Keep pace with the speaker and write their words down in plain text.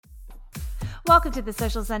Welcome to the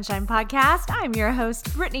Social Sunshine Podcast. I'm your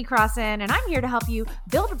host, Brittany Crossan, and I'm here to help you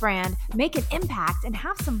build a brand, make an impact, and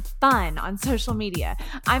have some fun on social media.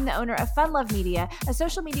 I'm the owner of Fun Love Media, a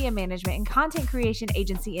social media management and content creation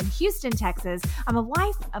agency in Houston, Texas. I'm a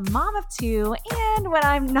wife, a mom of two, and when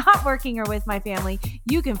I'm not working or with my family,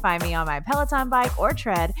 you can find me on my Peloton bike or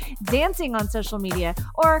tread, dancing on social media,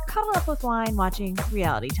 or cuddle up with wine watching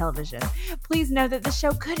reality television. Please know that the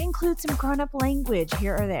show could include some grown-up language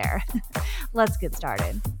here or there. Let's get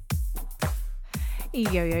started.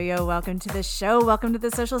 Yo, welcome to the show. Welcome to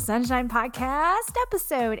the Social Sunshine Podcast,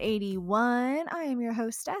 episode 81. I am your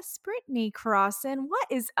hostess, Brittany Crossan. What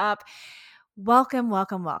is up? Welcome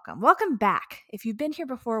back. If you've been here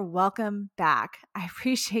before, welcome back. I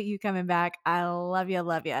appreciate you coming back. I love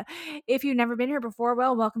you. If you've never been here before,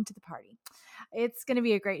 well, welcome to the party. It's going to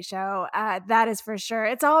be a great show. That is for sure.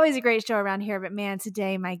 It's always a great show around here. But man,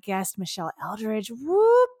 today my guest, Michelle Eldridge,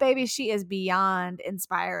 whoop, baby, she is beyond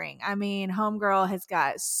inspiring. I mean, homegirl has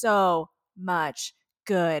got so much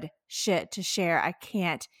good shit to share. I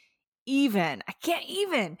can't even.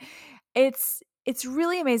 It's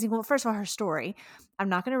really amazing. Well, first of all, her story. I'm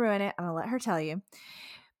not going to ruin it. I'm going to let her tell you.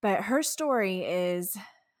 But her story is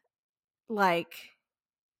like...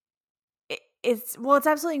 It's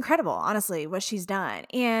absolutely incredible, honestly, what she's done.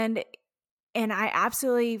 And I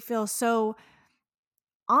absolutely feel so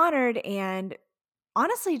honored and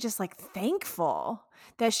honestly just like thankful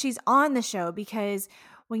that she's on the show, because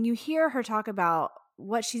when you hear her talk about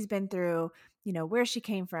what she's been through, you know, where she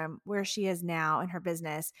came from, where she is now in her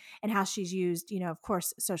business, and how she's used, you know, of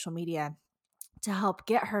course, social media to help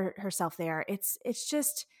get herself there. It's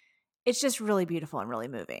just really beautiful and really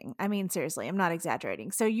moving. I mean, seriously, I'm not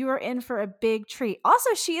exaggerating. So you are in for a big treat.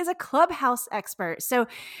 Also, she is a Clubhouse expert. So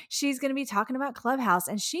she's going to be talking about Clubhouse,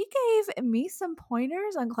 and she gave me some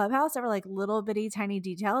pointers on Clubhouse that were like little bitty tiny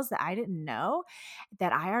details that I didn't know,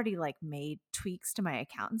 that I already like made tweaks to my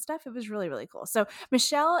account and stuff. It was really, really cool. So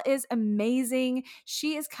Michelle is amazing.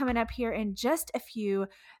 She is coming up here in just a few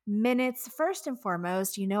minutes. First and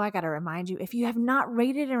foremost, you know, I got to remind you, if you have not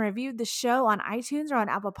rated and reviewed the show on iTunes or on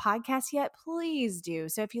Apple Podcasts yet, please do.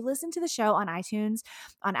 So if you listen to the show on iTunes,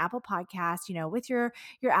 on Apple Podcasts, you know, with your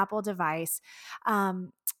Apple device,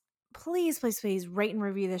 please rate and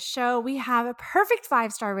review the show. We have a perfect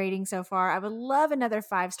 5-star rating so far. I would love another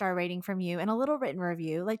 5-star rating from you and a little written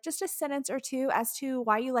review, like just a sentence or two as to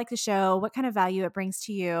why you like the show, what kind of value it brings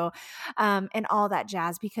to you, and all that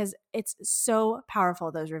jazz, because it's so powerful,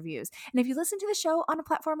 those reviews. And if you listen to the show on a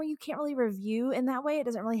platform where you can't really review in that way, it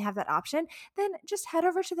doesn't really have that option, then just head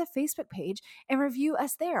over to the Facebook page and review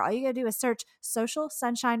us there. All you got to do is search Social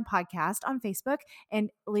Sunshine Podcast on Facebook and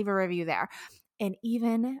leave a review there. And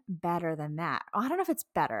even better than that, I don't know if it's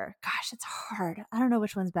better. Gosh, it's hard. I don't know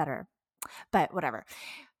which one's better, but whatever.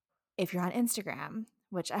 If you're on Instagram,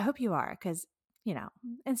 which I hope you are, because, you know,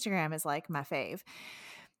 Instagram is like my fave,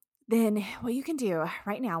 then what you can do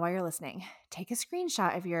right now while you're listening, take a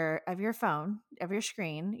screenshot of your phone, of your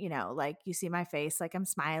screen, you know, like you see my face, like I'm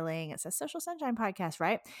smiling. It says Social Sunshine Podcast,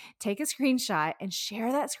 right? Take a screenshot and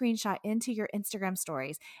share that screenshot into your Instagram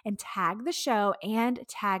stories and tag the show and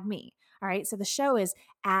tag me. All right. So the show is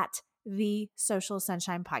at the Social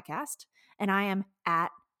Sunshine Podcast, and I am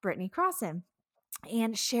at Brittany Crossan.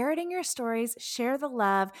 And share it in your stories, share the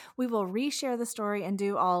love. We will reshare the story and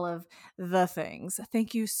do all of the things.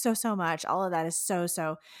 Thank you so much. All of that is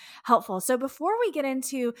so helpful. So before we get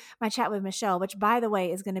into my chat with Michelle, which by the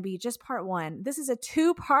way is going to be just part 1, this is a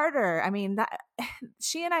 2-parter. I mean, that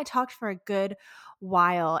she and I talked for a good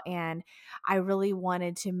while, and I really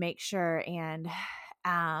wanted to make sure and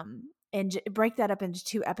break that up into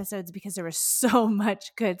 2 episodes, because there was so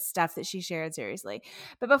much good stuff that she shared, seriously.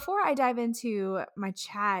 But before I dive into my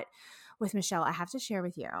chat with Michelle, I have to share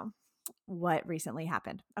with you what recently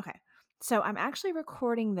happened. Okay. So I'm actually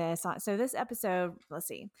recording this so this episode, let's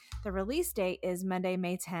see, the release date is Monday,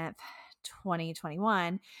 May 10th,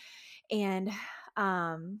 2021. And,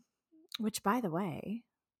 which by the way,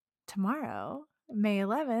 tomorrow, May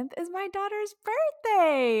 11th, is my daughter's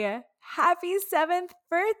birthday. Happy 7th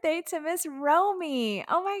birthday to Miss Romy.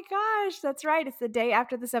 Oh my gosh, that's right. It's the day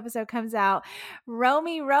after this episode comes out.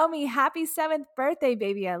 Romy, happy 7th birthday,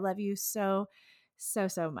 baby. I love you so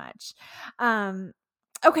much.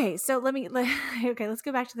 Okay, so let's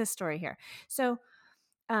go back to this story here. So,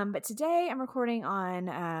 but today I'm recording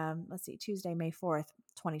on, Tuesday, May 4th,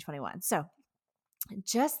 2021. So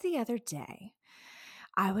just the other day,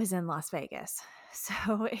 I was in Las Vegas.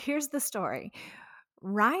 So here's the story.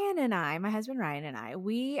 Ryan and I, my husband Ryan and I,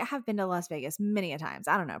 we have been to Las Vegas many a times.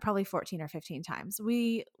 I don't know, probably 14 or 15 times.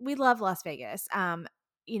 We love Las Vegas.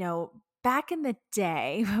 You know, back in the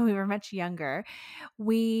day when we were much younger,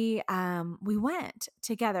 we went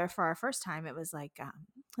together for our first time. It was like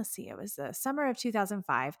let's see, it was the summer of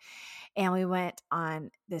 2005, and we went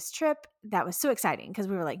on this trip that was so exciting because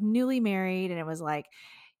we were like newly married, and it was like,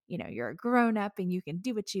 you're a grown up and you can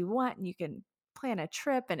do what you want and you can plan a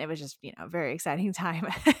trip, and it was just, a very exciting time.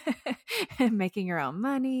 And making your own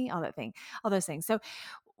money, all those things. So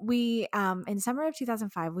we in summer of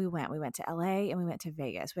 2005 we went to LA and we went to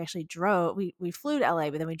Vegas. We actually drove, we flew to LA,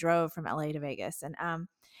 but then we drove from LA to Vegas,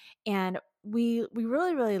 and we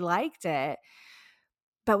really, really liked it.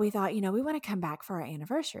 But we thought, we want to come back for our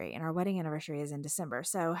anniversary, and our wedding anniversary is in December.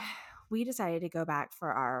 So we decided to go back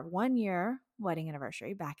for our 1 year wedding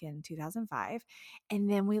anniversary back in 2005.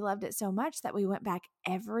 And then we loved it so much that we went back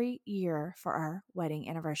every year for our wedding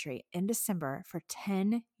anniversary in December for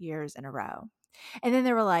 10 years in a row. And then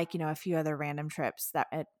there were like, a few other random trips that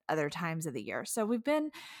at other times of the year. So we've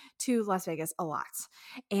been to Las Vegas a lot.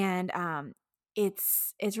 And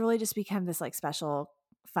it's really just become this like special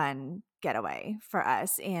fun getaway for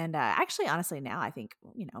us. And actually, honestly, now I think,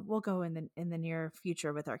 we'll go in the near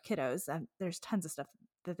future with our kiddos. There's tons of stuff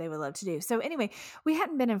that they would love to do. So anyway, we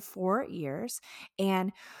hadn't been in 4 years,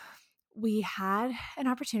 and we had an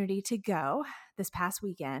opportunity to go this past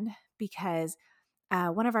weekend because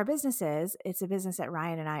one of our businesses, it's a business that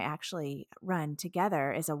Ryan and I actually run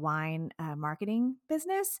together, is a wine marketing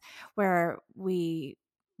business where we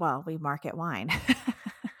market wine.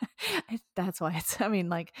 That's why it's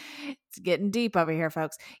getting deep over here,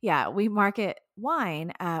 folks. Yeah, we market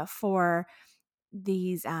wine for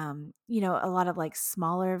these, a lot of like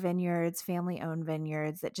smaller vineyards, family owned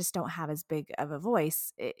vineyards that just don't have as big of a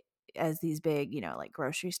voice as these big, like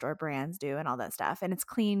grocery store brands do and all that stuff. And it's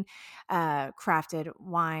clean, crafted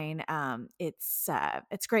wine. It's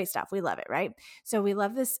great stuff. We love it. Right. So we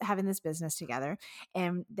love having this business together,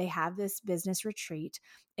 and they have this business retreat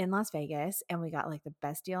in Las Vegas, and we got like the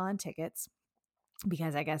best deal on tickets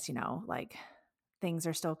because I guess, like things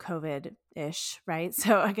are still COVID-ish, right?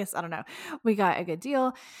 So I guess, I don't know, we got a good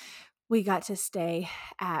deal. We got to stay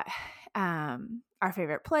at our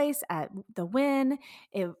favorite place at the Wynn.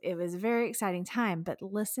 It was a very exciting time, but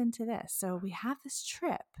listen to this. So we have this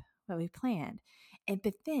trip that we planned,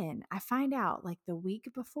 but then I find out like the week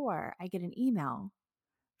before, I get an email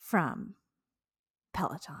from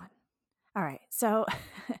Peloton. All right, so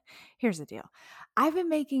here's the deal. I've been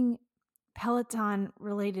making Peloton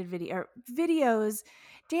related videos,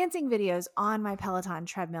 dancing videos on my Peloton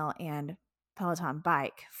treadmill and Peloton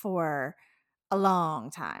bike for a long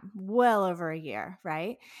time, well over a year,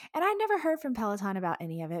 right? And I never heard from Peloton about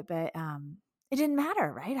any of it, but it didn't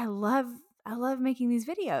matter, right? I love making these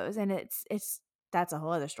videos, and it's that's a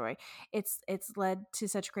whole other story. It's led to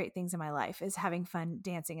such great things in my life, is having fun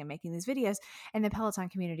dancing and making these videos, and the Peloton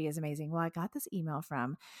community is amazing. Well, I got this email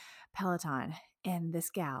from Peloton, and this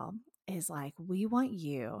gal is like, we want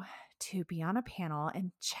you to be on a panel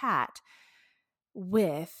and chat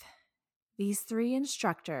with these 3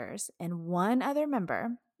 instructors and one other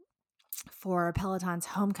member for Peloton's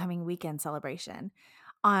homecoming weekend celebration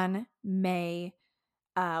on May,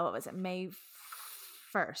 May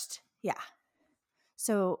 1st. Yeah.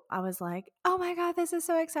 So I was like, oh my God, this is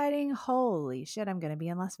so exciting. Holy shit, I'm going to be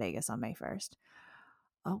in Las Vegas on May 1st.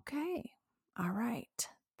 Okay. All right.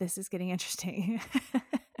 This is getting interesting.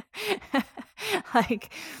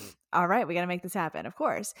 Like, all right, we got to make this happen, of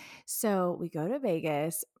course. So we go to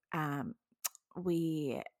Vegas.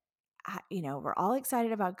 We're all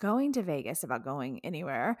excited about going to Vegas, about going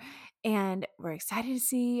anywhere. And we're excited to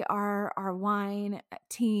see our wine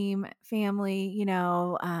team family,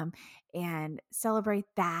 and celebrate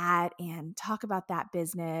that and talk about that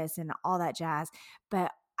business and all that jazz.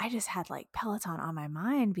 But I just had like Peloton on my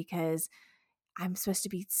mind because I'm supposed to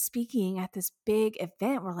be speaking at this big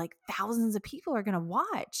event where like thousands of people are going to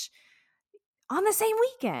watch on the same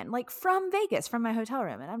weekend, like from Vegas, from my hotel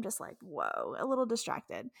room. And I'm just like, whoa, a little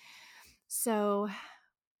distracted. So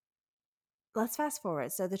let's fast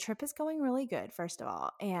forward. So the trip is going really good, first of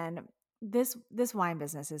all. And this wine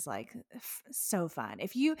business is like so fun.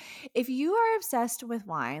 If you are obsessed with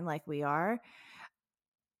wine like we are,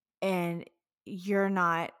 and you're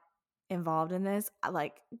not involved in this,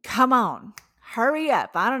 like, come on, hurry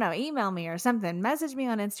up. I don't know, email me or something, message me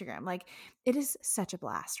on Instagram. Like, it is such a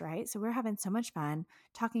blast, right? So we're having so much fun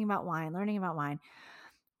talking about wine, learning about wine.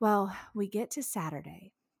 Well, we get to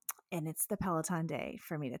Saturday, and it's the Peloton day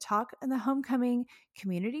for me to talk in the homecoming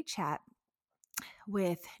community chat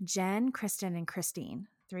with Jen, Kristen, and Christine,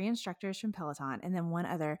 3 instructors from Peloton, and then one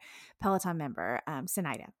other Peloton member,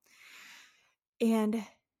 Sinaida. And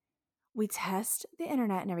we test the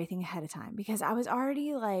internet and everything ahead of time because I was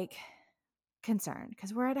already like concerned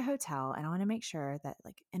because we're at a hotel and I want to make sure that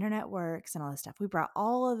like internet works and all this stuff. We brought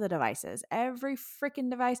all of the devices, every freaking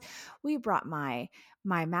device. We brought my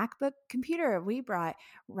MacBook computer. We brought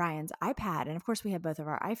Ryan's iPad. And of course we have both of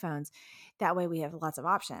our iPhones. That way we have lots of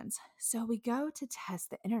options. So we go to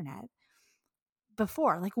test the internet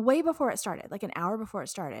before, like way before it started, like an hour before it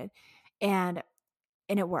started. And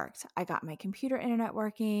it worked. I got my computer internet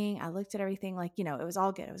working. I looked at everything like, it was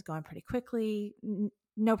all good. It was going pretty quickly.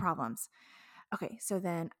 No problems. Okay, so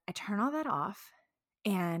then I turn all that off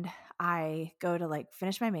and I go to like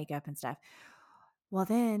finish my makeup and stuff. Well,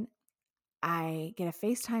 then I get a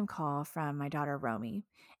FaceTime call from my daughter, Romy,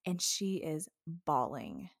 and she is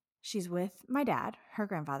bawling. She's with my dad, her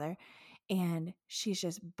grandfather, and she's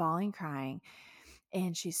just bawling, crying.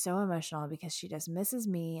 And she's so emotional because she just misses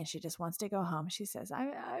me and she just wants to go home. She says,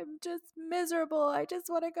 I'm just miserable. I just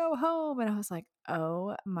want to go home. And I was like,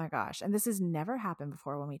 oh my gosh. And this has never happened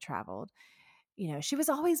before when we traveled. She was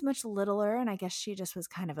always much littler and I guess she just was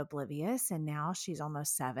kind of oblivious. And now she's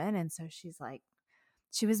almost 7. And so she's like,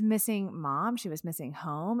 she was missing mom. She was missing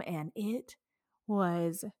home. And it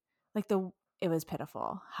was like it was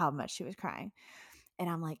pitiful how much she was crying. And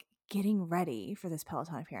I'm like getting ready for this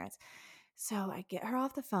Peloton appearance. So I get her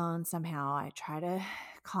off the phone somehow. I try to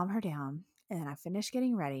calm her down and then I finish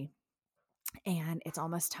getting ready and it's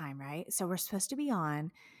almost time, right? So we're supposed to be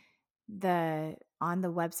on the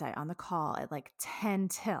website, on the call at like 10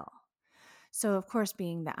 till. So of course,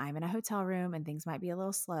 being that I'm in a hotel room and things might be a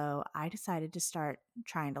little slow, I decided to start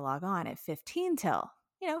trying to log on at 15 till,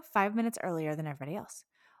 5 minutes earlier than everybody else.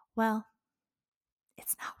 Well,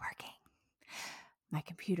 it's not working. My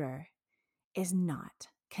computer is not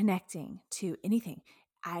connecting to anything.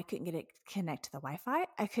 I couldn't get it connect to the Wi-Fi.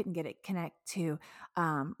 I couldn't get it connect to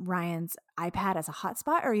Ryan's iPad as a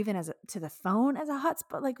hotspot, or even to the phone as a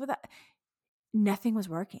hotspot. Like nothing was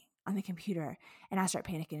working on the computer, and I started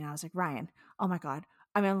panicking. And I was like, Ryan, oh my God,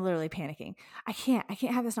 I'm literally panicking. I can't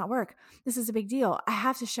have this not work. This is a big deal. I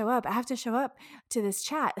have to show up. I have to show up to this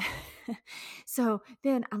chat. So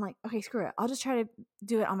then I'm like, okay, screw it. I'll just try to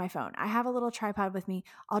do it on my phone. I have a little tripod with me.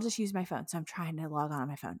 I'll just use my phone. So I'm trying to log on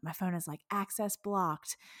my phone. My phone is like access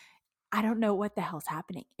blocked. I don't know what the hell's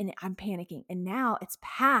happening. And I'm panicking. And now it's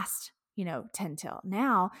past, 10 till.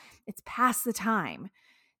 Now it's past the time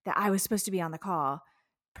that I was supposed to be on the call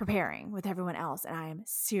preparing with everyone else. And I am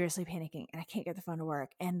seriously panicking and I can't get the phone to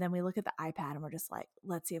work. And then we look at the iPad and we're just like,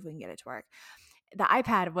 let's see if we can get it to work. The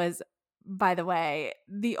iPad was, by the way,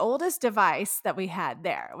 the oldest device that we had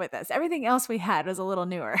there with us. Everything else we had was a little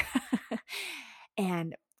newer.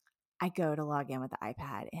 And I go to log in with the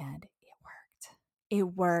iPad and it worked. It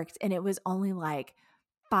worked. And it was only like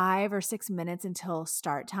 5 or 6 minutes until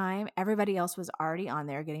start time. Everybody else was already on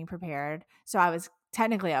there getting prepared. So I was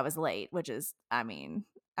late, which is,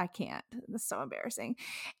 I can't. That's so embarrassing.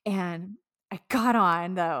 And I got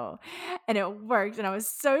on though, and it worked. And I was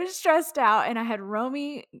so stressed out. And I had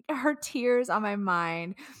Romy, her tears on my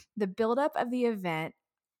mind. The buildup of the event,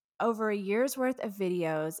 over a year's worth of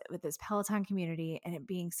videos with this Peloton community, and it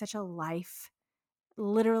being such a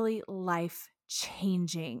literally life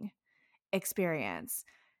changing experience,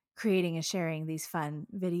 creating and sharing these fun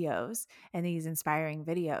videos and these inspiring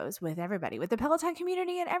videos with everybody, with the Peloton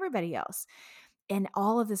community and everybody else. And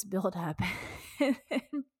all of this build up, and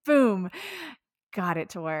boom, got it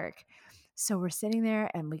to work. So we're sitting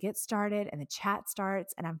there and we get started and the chat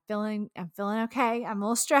starts and I'm feeling okay. I'm a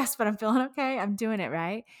little stressed, but I'm feeling okay. I'm doing it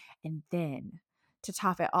right. And then to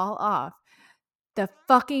top it all off, the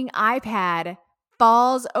fucking iPad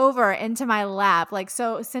falls over into my lap. Like,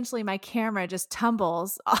 so essentially my camera just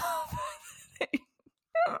tumbles off.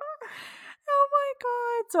 Oh my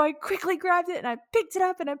God. So I quickly grabbed it and I picked it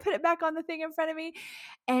up and I put it back on the thing in front of me.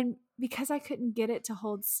 And because I couldn't get it to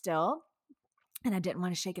hold still and I didn't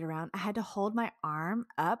want to shake it around, I had to hold my arm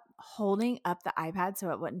up, holding up the iPad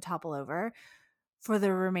so it wouldn't topple over for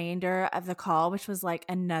the remainder of the call, which was like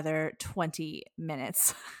another 20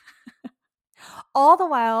 minutes. All the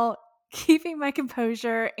while keeping my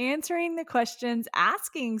composure, answering the questions,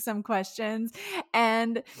 asking some questions,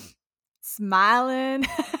 and smiling.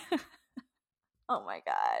 Oh my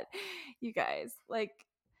God, you guys, like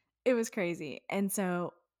it was crazy. And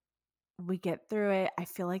so we get through it. I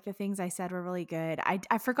feel like the things I said were really good.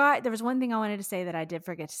 I forgot, there was one thing I wanted to say that I did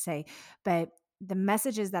forget to say, but the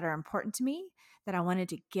messages that are important to me that I wanted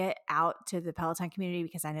to get out to the Peloton community,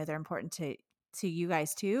 because I know they're important to you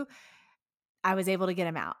guys too. I was able to get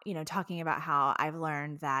them out, talking about how I've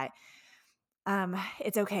learned that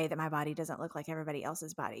it's okay that my body doesn't look like everybody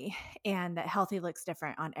else's body, and that healthy looks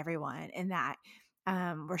different on everyone, and that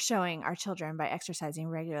we're showing our children by exercising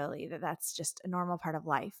regularly that that's just a normal part of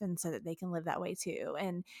life, and so that they can live that way too.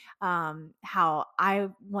 And how I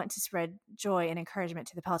want to spread joy and encouragement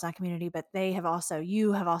to the Peloton community, but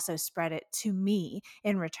you have also spread it to me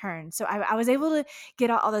in return. So I was able to get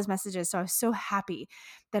out all those messages. So I was so happy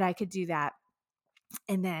that I could do that.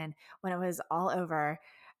 And then when it was all over,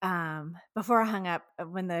 before I hung up,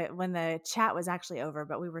 when the chat was actually over,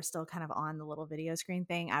 but we were still kind of on the little video screen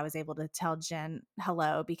thing, I was able to tell Jen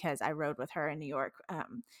hello because I rode with her in New York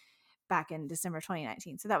back in December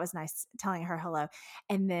 2019. So that was nice telling her hello.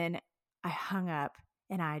 And then I hung up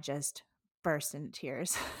and I just burst into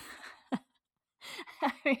tears.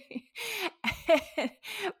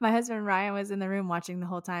 My husband Ryan was in the room watching the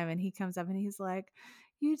whole time, and he comes up and he's like,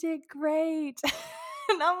 "You did great."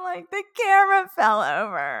 And I'm like, "The camera fell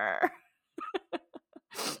over."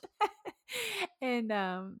 and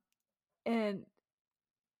and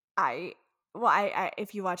I well, I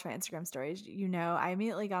if you watch my Instagram stories, I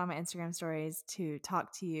immediately got on my Instagram stories to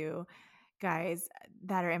talk to you guys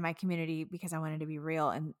that are in my community because I wanted to be real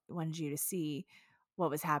and wanted you to see what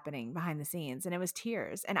was happening behind the scenes. And it was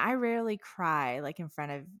tears. And I rarely cry like in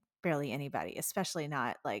front of barely anybody, especially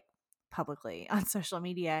not like publicly on social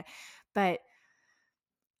media. But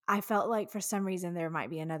I felt like for some reason there might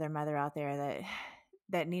be another mother out there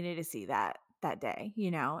that needed to see that day,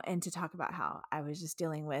 and to talk about how I was just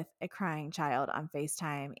dealing with a crying child on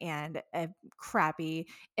FaceTime and a crappy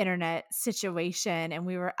internet situation. And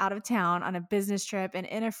we were out of town on a business trip and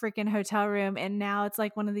in a freaking hotel room. And now it's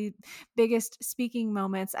like one of the biggest speaking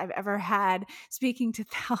moments I've ever had, speaking to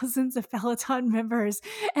thousands of Peloton members,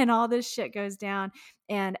 and all this shit goes down.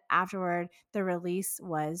 And afterward, the release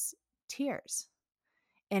was tears.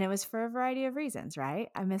 And it was for a variety of reasons, right?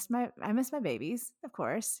 I missed my babies, of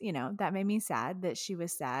course. That made me sad that she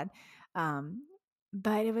was sad.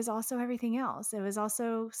 But it was also everything else. It was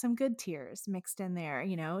also some good tears mixed in there,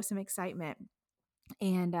 some excitement.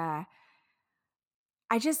 And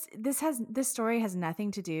this story has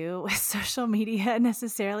nothing to do with social media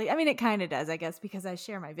necessarily. I mean, it kind of does, I guess, because I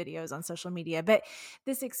share my videos on social media. But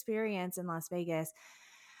this experience in Las Vegas,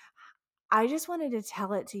 I just wanted to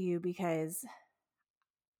tell it to you because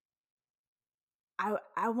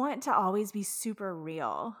I want to always be super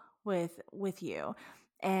real with you.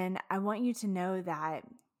 And I want you to know that,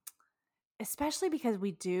 especially because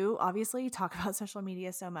we do obviously talk about social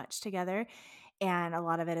media so much together, and a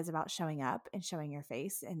lot of it is about showing up and showing your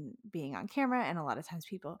face and being on camera, and a lot of times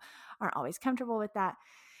people aren't always comfortable with that.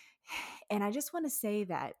 And I just want to say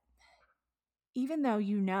that even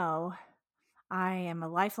though I am a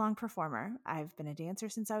lifelong performer, I've been a dancer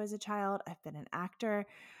since I was a child, I've been an actor,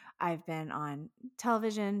 I've been on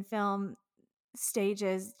television, film,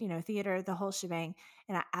 stages, theater, the whole shebang,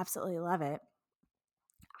 and I absolutely love it.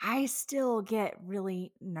 I still get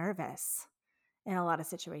really nervous in a lot of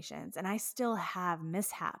situations, and I still have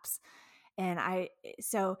mishaps. And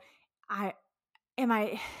so I am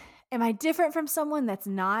I am I different from someone that's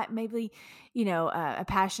not maybe, a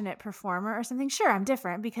passionate performer or something? Sure, I'm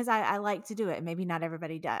different because I like to do it. Maybe not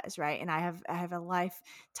everybody does, right? And I have a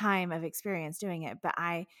lifetime of experience doing it, but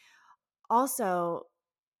I also,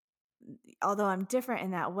 although I'm different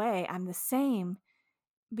in that way, I'm the same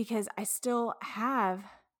because I still have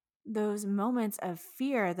those moments of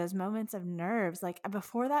fear, those moments of nerves. Like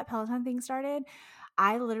before that Peloton thing started,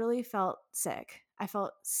 I literally felt sick. I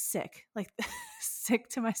felt sick, like sick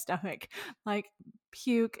to my stomach, like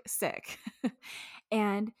puke sick.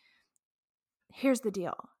 And here's the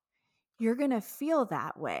deal. You're going to feel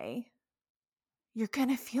that way. You're going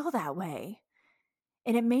to feel that way.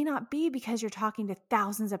 And it may not be because you're talking to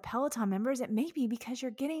thousands of Peloton members. It may be because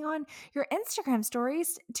you're getting on your Instagram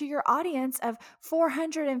stories to your audience of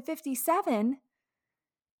 457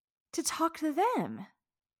 to talk to them.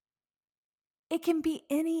 It can be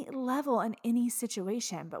any level and any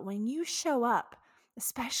situation. But when you show up,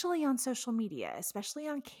 especially on social media, especially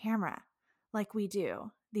on camera, like we do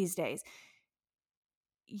these days,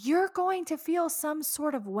 you're going to feel some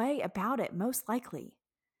sort of way about it, most likely.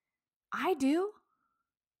 I do.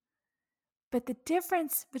 But the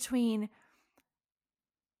difference between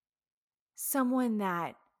someone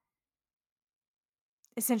that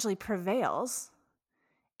essentially prevails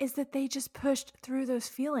is that they just pushed through those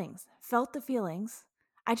feelings, felt the feelings.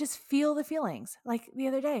 I just feel the feelings. Like the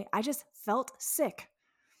other day, I just felt sick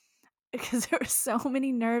because there were so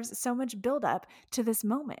many nerves, so much buildup to this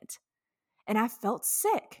moment. And I felt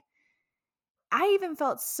sick. I even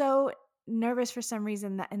felt so nervous for some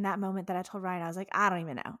reason that in that moment that I told Ryan, I was like, I don't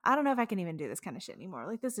even know. I don't know if I can even do this kind of shit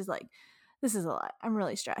anymore. This is a lot. I'm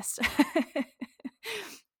really stressed.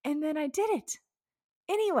 And then I did it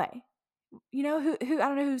anyway. who I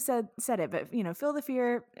don't know who said it, but feel the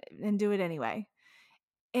fear and do it anyway.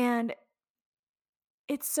 And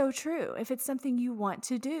it's so true. If it's something you want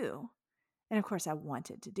to do. And of course I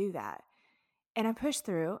wanted to do that. And I pushed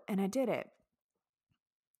through and I did it.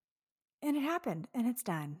 And it happened and it's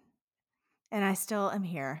done. And I still am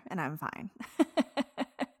here and I'm fine.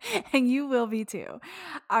 And you will be too.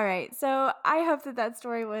 All right. So I hope that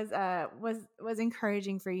story was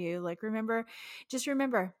encouraging for you. Like, remember,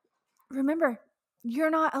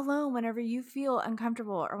 you're not alone whenever you feel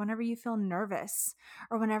uncomfortable or whenever you feel nervous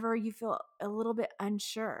or whenever you feel a little bit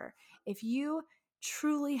unsure. If you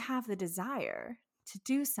truly have the desire to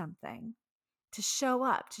do something, to show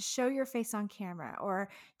up, to show your face on camera, or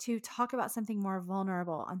to talk about something more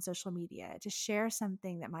vulnerable on social media, to share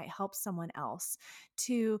something that might help someone else,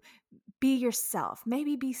 to be yourself,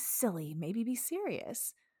 maybe be silly, maybe be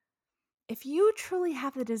serious. If you truly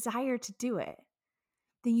have the desire to do it,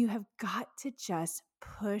 then you have got to just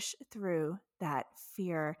push through that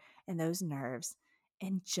fear and those nerves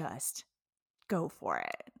and just go for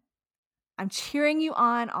it. I'm cheering you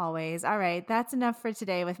on always. All right, that's enough for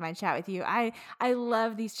today with my chat with you. I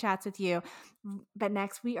love these chats with you. But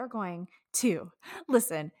next we are going to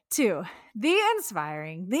listen to the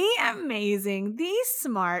inspiring, the amazing, the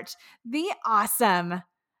smart, the awesome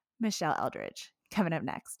Michelle Eldridge coming up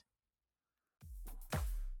next.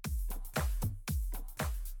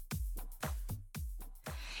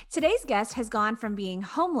 Today's guest has gone from being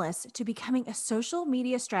homeless to becoming a social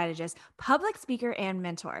media strategist, public speaker, and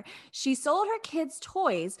mentor. She sold her kids'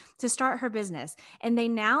 toys to start her business, and they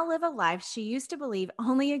now live a life she used to believe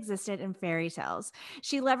only existed in fairy tales.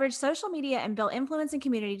 She leveraged social media and built influence and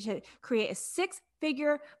community to create a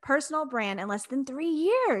six-figure personal brand in less than 3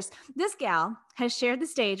 years. This gal has shared the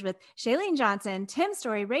stage with Shailene Johnson, Tim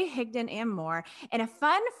Story, Ray Higdon, and more. And a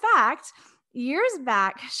fun fact, years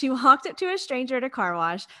back, she walked up to a stranger at a car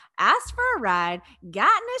wash, asked for a ride,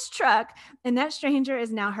 got in his truck, and that stranger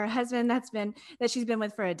is now her husband that she's been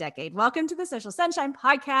with for a decade. Welcome to the Social Sunshine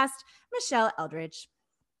Podcast, Michelle Eldridge.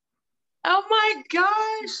 Oh my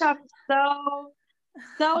gosh, I'm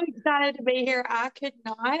so excited to be here. I could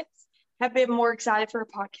not have been more excited for a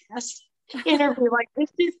podcast interview like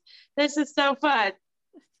this. This is so fun.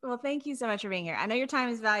 Well, thank you so much for being here. I know your time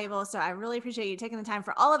is valuable, so I really appreciate you taking the time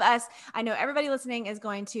for all of us. I know everybody listening is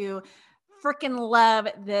going to freaking love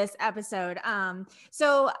this episode.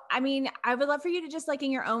 So, I mean, I would love for you to just, like, in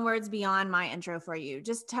your own words, beyond my intro for you,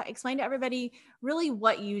 just explain to everybody really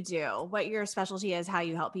what you do, what your specialty is, how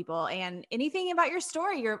you help people, and anything about your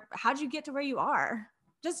story. How'd you get to where you are?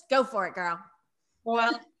 Just go for it, girl.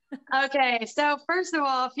 Well, okay. So first of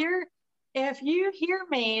all, if you hear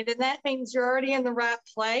me, then that means you're already in the right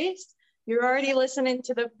place. You're already listening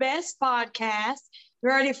to the best podcast.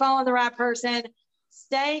 You're already following the right person.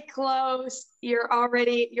 Stay close. You're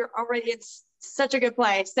already in such a good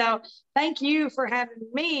place. So thank you for having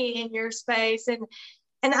me in your space. And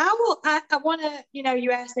I want to,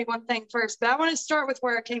 you asked me one thing first, but I want to start with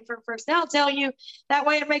where I came from first. And I'll tell you, that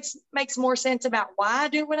way it makes more sense about why I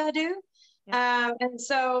do what I do. Yeah. And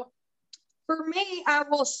so for me, I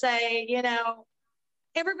will say,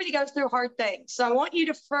 everybody goes through hard things. So I want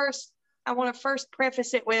to first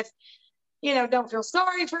preface it with, don't feel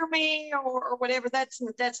sorry for me or whatever. That's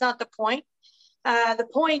not the point. The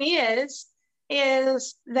point is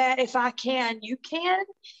that if I can, you can.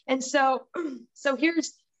 And so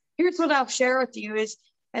here's what I'll share with you is,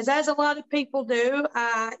 as a lot of people do,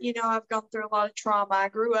 I've gone through a lot of trauma. I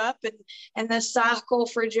grew up and the cycle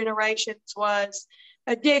for generations was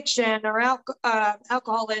addiction or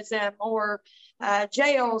alcoholism or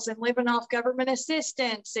jails and living off government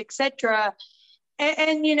assistance, etc.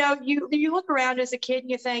 And you look around as a kid and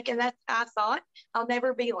you think, and that I thought, I'll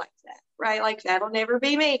never be like that, right? Like, that'll never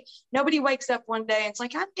be me. Nobody wakes up one day and it's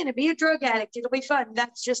like, I'm going to be a drug addict. It'll be fun.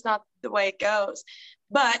 That's just not the way it goes.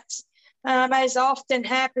 But as often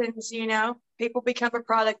happens, people become a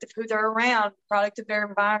product of who they're around, product of their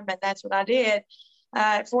environment. That's what I did.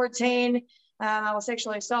 At 14, I was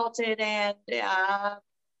sexually assaulted and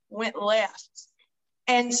went left.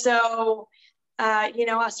 And so, I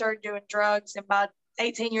started doing drugs. And by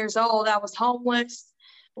 18 years old, I was homeless,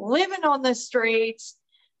 living on the streets,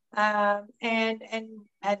 and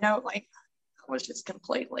had no, I was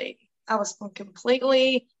completely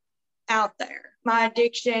out there. My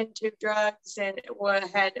addiction to drugs and what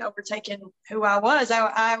had overtaken who I was.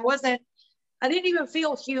 I didn't even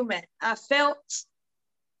feel human. I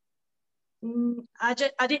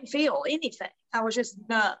didn't feel anything. I was just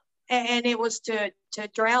numb. And it was to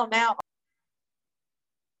drown out.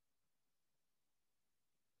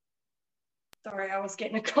 Sorry, I was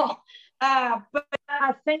getting a call. But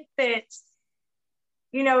I think that,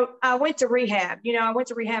 you know, I went to rehab. You know, I went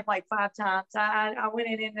to rehab like 5 times. I went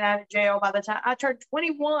in and out of jail by the time I turned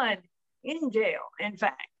 21 in jail, in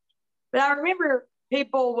fact. But I remember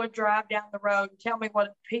people would drive down the road and tell me what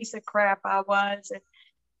a piece of crap I was. And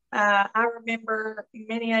I remember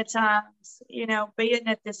many a times, you know, being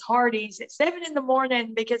at this Hardee's at 7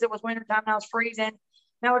 a.m. because it was wintertime and I was freezing.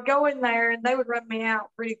 And I would go in there and they would run me out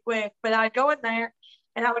pretty quick. But I'd go in there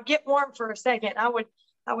and I would get warm for a second. I would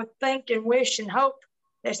think and wish and hope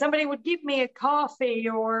that somebody would give me a coffee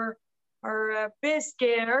or a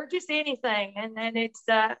biscuit or just anything. And it's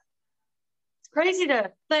crazy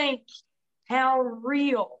to think how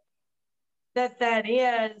real that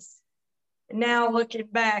is. Now looking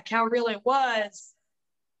back, how real it was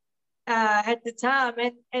at the time.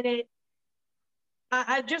 And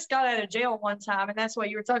I just got out of jail one time, and that's why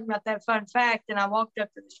you were talking about that fun fact. And I walked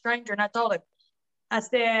up to the stranger and I told him, I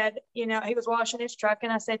said, you know, he was washing his truck,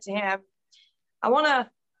 and I said to him, I want to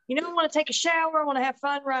take a shower. I want to have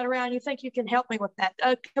fun right around. You think you can help me with that?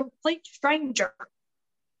 A complete stranger.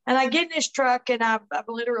 And I get in his truck, and I've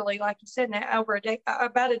literally, like you said,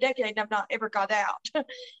 about a decade, I've not ever got out.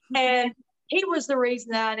 And he was the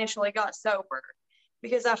reason that I initially got sober,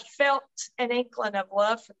 because I felt an inkling of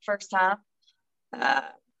love for the first time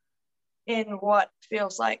in what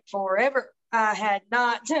feels like forever. I had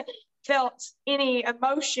not felt any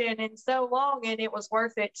emotion in so long, and it was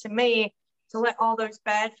worth it to me to let all those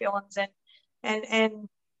bad feelings and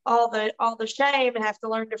all the shame and have to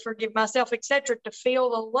learn to forgive myself, etc., to feel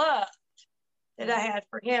the love that I had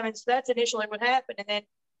for him. And so that's initially what happened. And then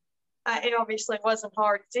it obviously wasn't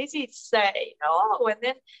hard. It's easy to say, oh, and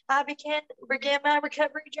then I began my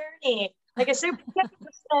recovery journey. Like I said,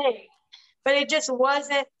 but it just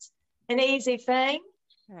wasn't an easy thing.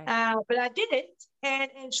 Right. But I did it.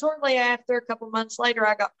 And shortly after, a couple months later,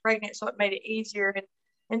 I got pregnant. So it made it easier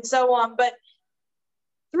and so on. But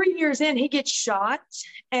 3 years in, he gets shot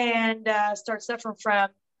and starts suffering from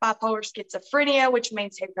bipolar schizophrenia, which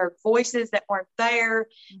means he heard voices that weren't there,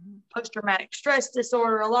 post-traumatic stress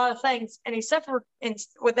disorder, a lot of things. And he suffered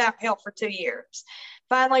without help for 2 years.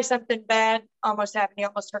 Finally, something bad almost happened. He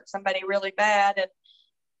almost hurt somebody really bad. And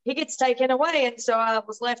he gets taken away. And so I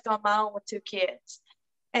was left on my own with 2 kids.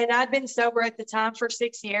 And I'd been sober at the time for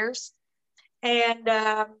 6 years. And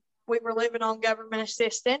we were living on government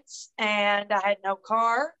assistance, and I had no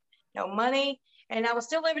car, no money. And I was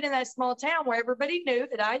still living in that small town where everybody knew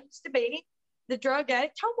that I used to be the drug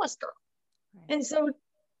addict homeless girl. Right. And so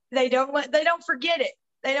they don't forget it.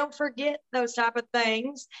 They don't forget those type of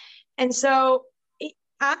things. And so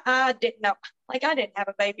I didn't know, like I didn't have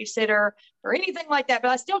a babysitter or anything like that,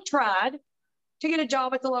 but I still tried to get a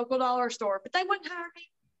job at the local dollar store, but they wouldn't hire me.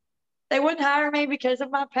 They wouldn't hire me because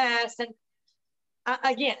of my past. And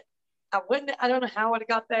I don't know how I would have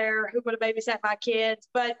got there, who would have babysat my kids,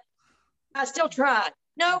 but I still tried.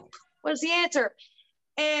 Nope, was the answer.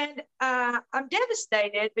 And I'm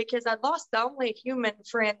devastated because I lost the only human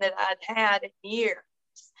friend that I'd had in years.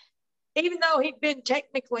 Even though he'd been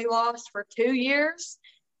technically lost for 2 years,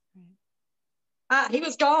 he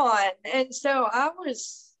was gone. And so I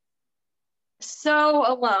was so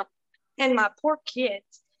alone. And my poor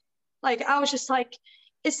kids, like, I was just like,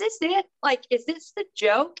 is this it? Like, is this the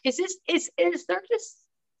joke? Is there just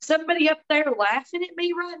somebody up there laughing at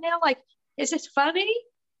me right now? Like, is this funny?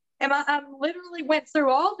 I literally went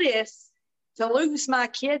through all this to lose my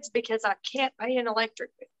kids because I can't pay an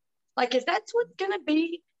electric bill. Like, is that what's going to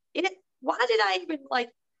be it? Why did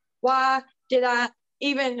I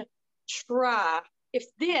even try if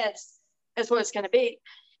this is what it's going to be?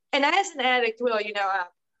 And as an addict, well, you know,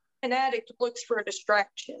 an addict looks for a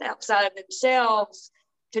distraction outside of themselves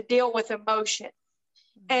to deal with emotion.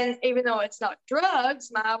 And even though it's not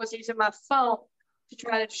drugs, I was using my phone to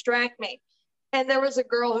try to distract me. And there was a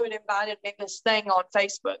girl who had invited me to this thing on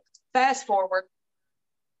Facebook. Fast forward,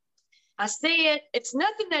 I see it. It's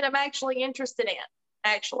nothing that I'm actually interested in,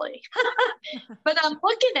 actually. But I'm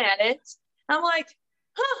looking at it. I'm like,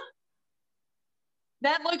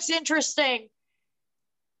 that looks interesting.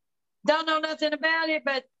 Don't know nothing about it,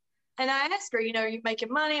 and I asked her, you know, are you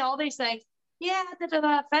making money? All these things. Yeah,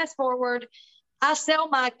 fast forward. I sell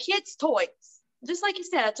my kids' toys. Just like you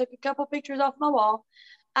said, I took a couple pictures off my wall.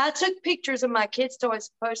 I took pictures of my kids' toys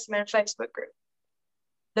and posted them in a Facebook group.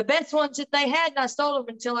 The best ones that they had, and I sold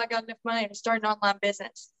them until I got enough money to start an online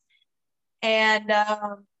business. And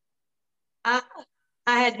I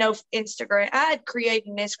had no Instagram. I had created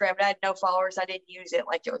an Instagram, but I had no followers. I didn't use it.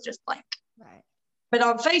 Like, it was just blank. Right. But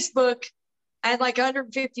on Facebook, I had like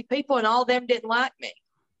 150 people, and all of them didn't like me.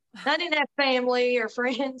 I didn't have family or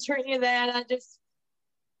friends or any of that. I just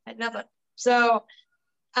had nothing. So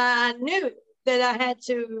I knew that I had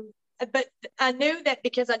to, but I knew that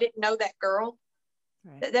because I didn't know that girl,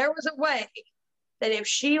 right, that there was a way that if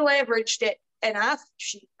she leveraged it, and I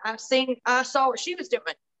saw what she was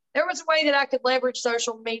doing, there was a way that I could leverage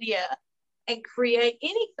social media and create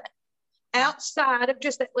anything outside of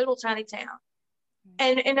just that little tiny town.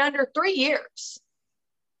 And in under 3 years,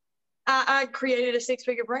 I created a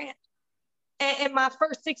 6-figure brand. And my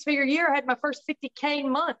first 6-figure year, I had my first 50K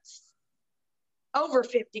months, over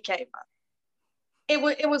 50K month. It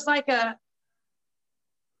was like a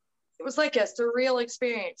surreal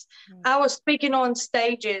experience. Mm-hmm. I was speaking on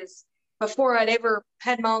stages before I'd ever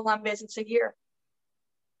had my online business a year.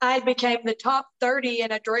 I became the top 30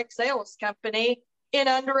 in a direct sales company in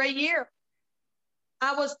under a year.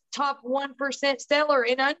 I was top 1% seller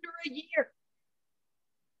in under a year.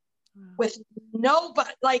 Wow. With nobody,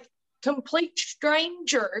 like complete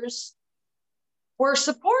strangers were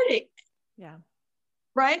supporting. Yeah.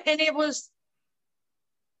 Right. And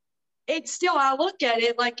it's still, I look at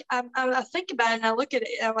it like I think about it and I look at it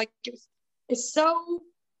and I'm like, it's so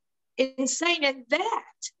insane. And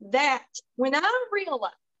that when I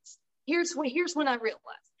realized, here's when I realized,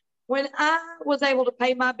 when I was able to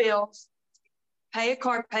pay my bills, pay a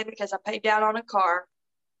car payment because I paid down on a car,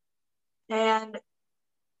 and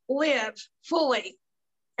live fully,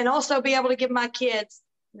 and also be able to give my kids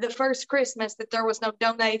the first Christmas that there was no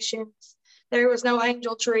donations, there was no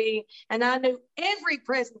angel tree, and I knew every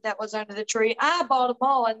present that was under the tree. I bought them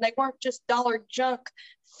all, and they weren't just dollar junk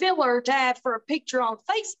filler to have for a picture on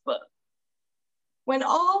Facebook. When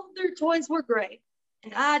all their toys were great,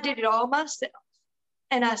 and I did it all myself,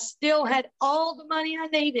 and I still had all the money I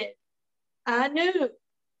needed, I knew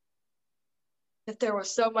that there was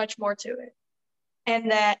so much more to it. And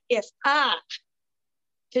that if I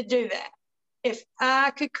could do that, if I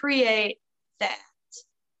could create that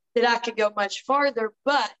I could go much farther,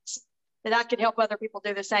 but that I could help other people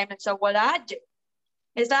do the same. And so what I do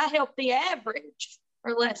is I help the average,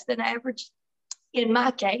 or less than average in my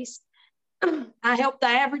case, I help the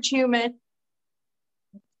average human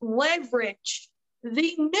leverage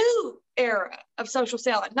the new era of social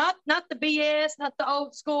selling, not the BS, not the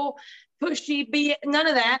old school pushy BS, none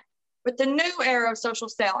of that, but the new era of social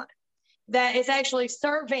selling that is actually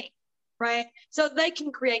serving, right? So they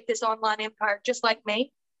can create this online empire just like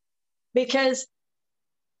me, because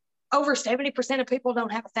over 70% of people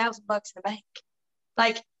don't have $1,000 in the bank.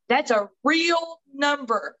 Like, that's a real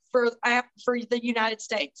number for the United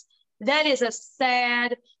States. That is a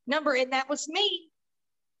sad number, and that was me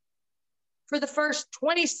for the first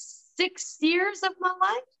 26 years of my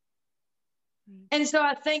life. And so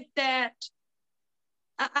I think that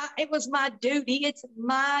it was my duty. It's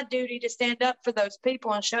my duty to stand up for those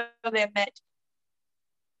people and show them that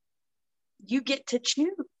you get to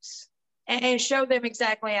choose, and show them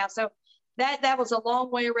exactly how. So that was a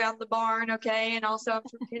long way around the barn. Okay. And also I'm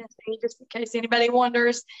from Tennessee, just in case anybody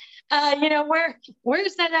wonders,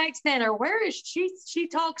 where's that accent, or where is she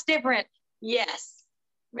talks different. Yes,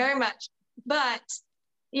 very much. But,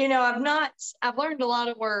 I've learned a lot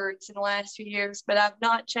of words in the last few years, but I've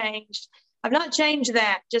not changed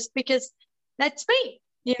that, just because that's me,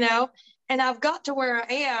 and I've got to where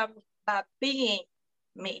I am by being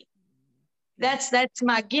me. That's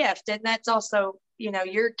my gift. And that's also,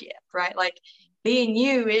 your gift, right? Like, being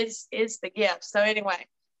you is the gift. So anyway,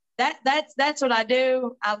 that's what I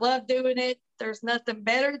do. I love doing it. There's nothing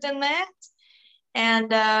better than that.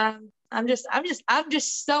 And, I'm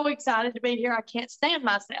just so excited to be here. I can't stand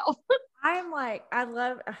myself. I'm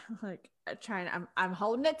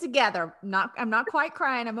holding it together. I'm not quite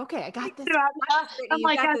crying. I'm okay. I got this. I'm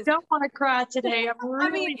like, I don't want to cry today. I'm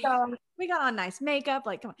really done. We got on nice makeup.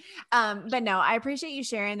 Like, come on. But no, I appreciate you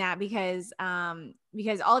sharing that, because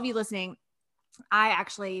all of you listening, I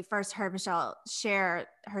actually first heard Michelle share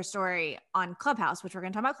her story on Clubhouse, which we're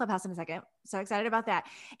going to talk about Clubhouse in a second. So excited about that.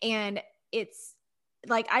 And it's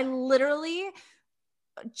like, I literally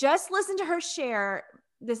just listened to her share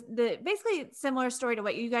the basically similar story to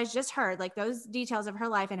what you guys just heard, like those details of her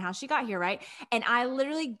life and how she got here. Right. And I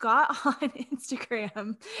literally got on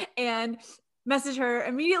Instagram and messaged her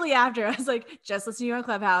immediately after. I was like, just listening to you on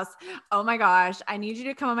Clubhouse. Oh my gosh, I need you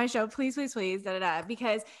to come on my show. Please, please, please.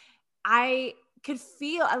 Because I could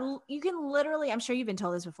feel, you can literally, I'm sure you've been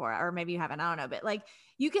told this before, or maybe you haven't, I don't know, but like,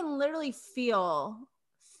 you can literally feel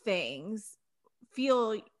things,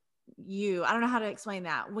 feel you. I don't know how to explain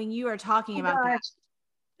that when you are talking about that.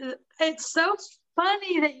 It's so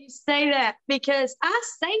funny that you say that, because I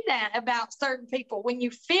say that about certain people. When you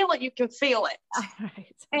feel it, you can feel it.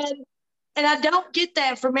 Right. And I don't get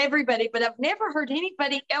that from everybody, but I've never heard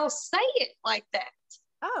anybody else say it like that.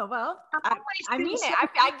 Oh, well, I I always mean feel it. so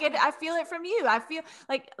I feel it from you. I feel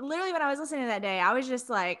like literally when I was listening that day, I was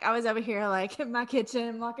just like, I was over here like in my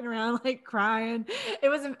kitchen, walking around like crying. It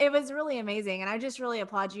was really amazing. And I just really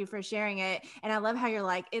applaud you for sharing it. And I love how you're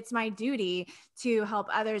like, it's my duty to help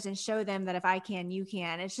others and show them that if I can, you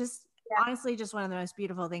can. It's just yeah. honestly just one of the most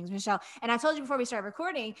beautiful things, Michelle. And I told you before we started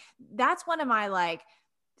recording, that's one of my like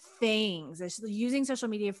things is using social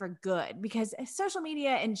media for good, because social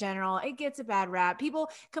media in general, it gets a bad rap. People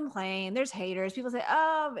complain, there's haters, people say,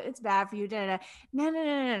 oh, it's bad for you. Da, da,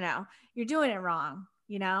 da. No, you're doing it wrong.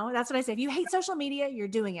 That's what I say. If you hate social media, you're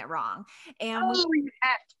doing it wrong. And Oh, you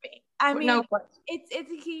have to be. I No mean, question.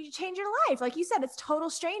 it's you change your life. Like you said, it's total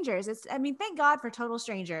strangers. I mean, thank God for total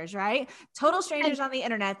strangers, right? Total strangers on the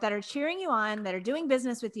internet that are cheering you on, that are doing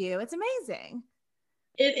business with you. It's amazing.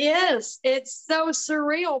 It is. It's so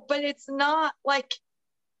surreal, but it's not like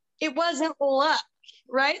it wasn't luck,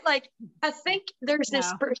 right? Like, I think there's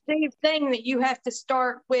this No. perceived thing that you have to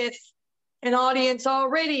start with an audience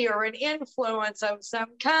already or an influence of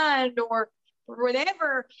some kind or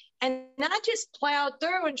whatever. And I just plowed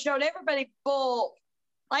through and showed everybody bull.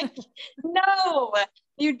 Like, no,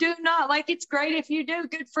 you do not. Like, it's great if you do.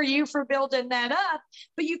 Good for you for building that up.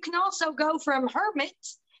 But you can also go from hermit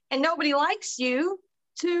and nobody likes you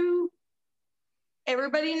to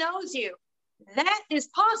everybody knows you. That is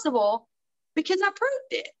possible because I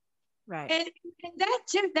proved it. Right. And that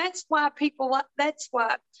too, that's why people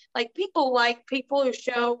like people who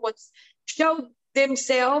show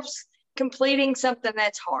themselves completing something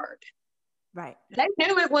that's hard. Right. They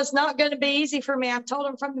knew it was not going to be easy for me. I've told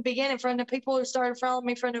them from the beginning, from the people who started following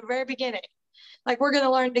me from the very beginning. Like, we're going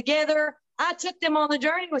to learn together. I took them on the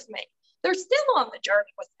journey with me. They're still on the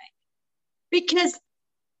journey with me because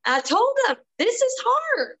I told them this is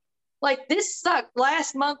hard. Like, this sucked.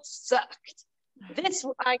 Last month sucked.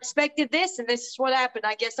 I expected this, and this is what happened.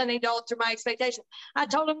 I guess I need to alter my expectations. I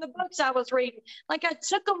told them the books I was reading. Like, I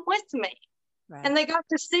took them with me. Right. And they got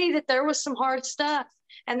to see that there was some hard stuff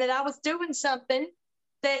and that I was doing something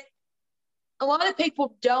that a lot of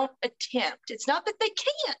people don't attempt. It's not that they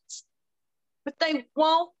can't, but they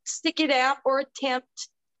won't stick it out or attempt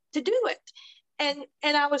to do it. And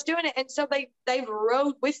I was doing it. And so they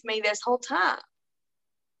rode with me this whole time.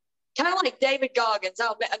 Kind of like David Goggins.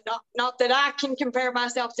 Not that I can compare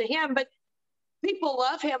myself to him, but people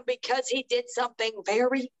love him because he did something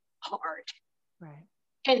very hard. Right.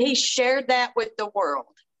 And he shared that with the world.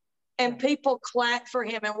 And right. People clap for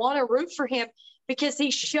him and want to root for him because he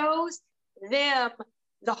shows them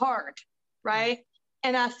the hard, right?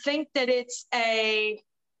 And I think that it's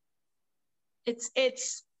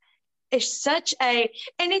such a,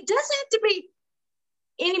 and it doesn't have to be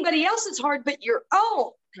anybody else's hard, but your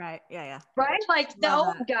own. Right. Yeah. Right. Like the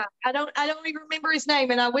old guy. I don't even remember his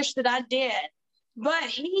name, and I wish that I did. But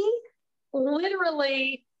he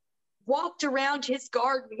literally walked around his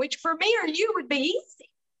garden, which for me or you would be easy,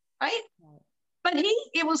 right? But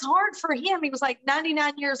it was hard for him. He was like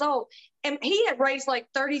 99 years old, and he had raised like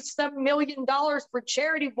 $37 million for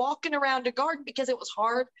charity walking around a garden because it was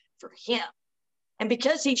hard for him. And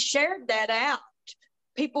because he shared that out,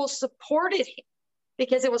 people supported him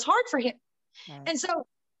because it was hard for him. Right. And so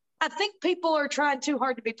I think people are trying too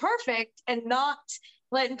hard to be perfect and not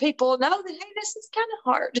letting people know that, hey, this is kind of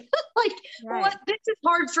hard. Like, right. This is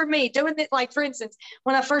hard for me doing it. Like, for instance,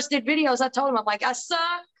 when I first did videos, I told them, I'm like, I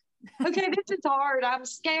suck. Okay, this is hard. I'm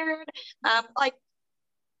scared. Like,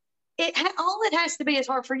 all it has to be is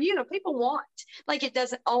hard for you. And people want, like, it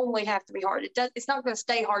doesn't only have to be hard. It's not going to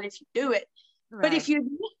stay hard if you do it. Right. But if you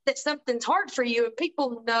admit that something's hard for you and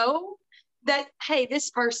people know that, hey,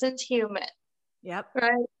 this person's human. Yep.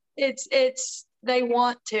 Right. They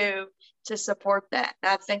want to support that.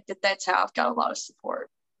 And I think that's how I've got a lot of support.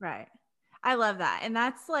 Right. I love that. And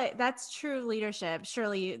that's true leadership.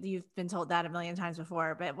 Surely you've been told that a million times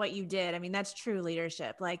before, but what you did, I mean, that's true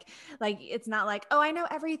leadership. Like it's not like, oh, I know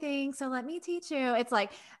everything, so let me teach you. It's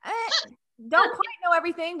like, don't quite know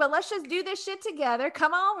everything, but let's just do this shit together.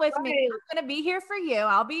 Come on with me. I'm going to be here for you.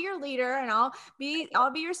 I'll be your leader and I'll be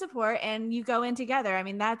your support, and you go in together. I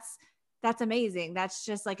mean, that's amazing. That's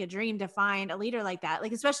just like a dream to find a leader like that,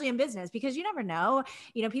 like, especially in business, because you never know,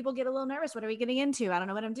 people get a little nervous. What are we getting into? I don't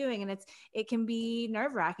know what I'm doing. And it can be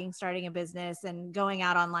nerve-wracking starting a business and going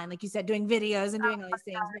out online, like you said, doing videos and doing all these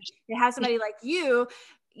things. But to have somebody like you,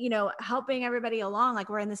 helping everybody along, like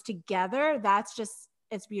we're in this together. That's just,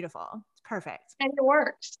 it's beautiful. It's perfect. And it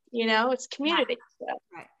works, it's community. Yeah.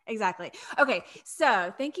 Right. Exactly. Okay.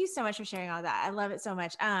 So thank you so much for sharing all that. I love it so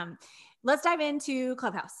much. let's dive into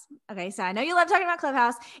Clubhouse. Okay, so I know you love talking about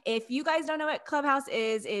Clubhouse. If you guys don't know what Clubhouse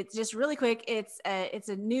is, it's just really quick. It's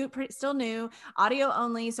a new, still new, audio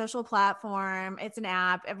only social platform. It's an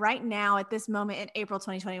app. Right now, at this moment in April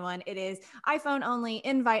 2021, it is iPhone only,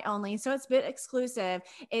 invite only, so it's a bit exclusive.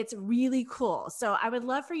 It's really cool. So I would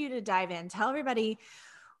love for you to dive in. Tell everybody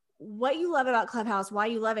what you love about Clubhouse, why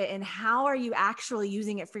you love it, and how are you actually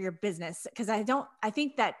using it for your business? Because I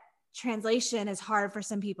think that translation is hard for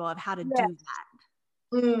some people of how to do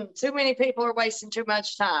that. Too many people are wasting too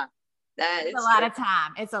much time. It's a lot of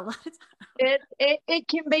time. It's a lot of time. It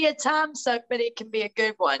can be a time suck, but it can be a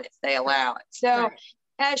good one if they allow it. So right.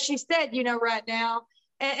 As she said, right now,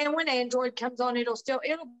 and when Android comes on, it'll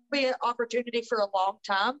be an opportunity for a long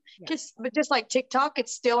time. But just like TikTok,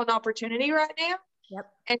 it's still an opportunity right now. Yep.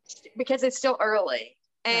 And because it's still early,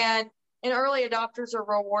 and early adopters are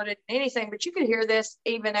rewarded in anything, but you can hear this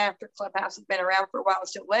even after Clubhouse has been around for a while,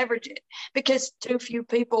 still leverage it, because too few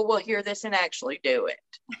people will hear this and actually do it.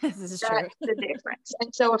 This is true. That's the difference.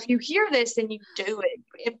 And so if you hear this and you do it,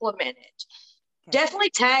 you implement it,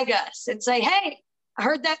 definitely tag us and say, hey, I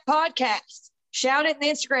heard that podcast. Shout it in the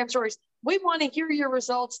Instagram stories. We want to hear your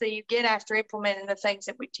results that you get after implementing the things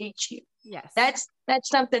that we teach you. Yes. That's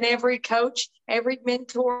something every coach, every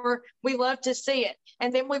mentor, we love to see it.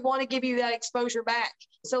 And then we want to give you that exposure back.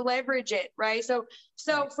 So leverage it, right? So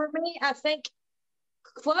for me, I think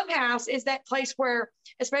Clubhouse is that place where,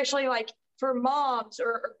 especially like for moms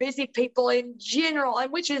or busy people in general,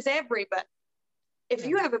 and which is everybody, if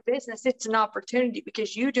you have a business, it's an opportunity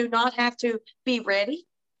because you do not have to be ready.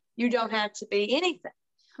 You don't have to be anything.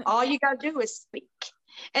 All you got to do is speak.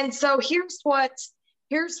 And so here's what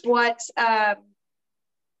I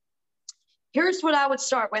would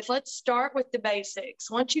start with. Let's start with the basics.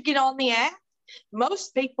 Once you get on the app,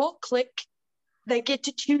 most people they get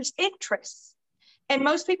to choose interests. And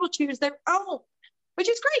most people choose their own, which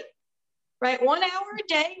is great, right? 1 hour a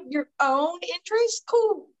day, your own interest,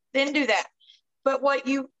 cool, then do that. But what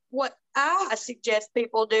I suggest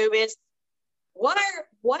people do is,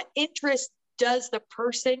 what interest does the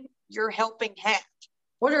person you're helping have?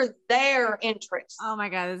 What are their interests? Oh my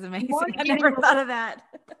God, that's amazing. I never thought of that.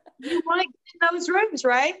 You want to get in those rooms,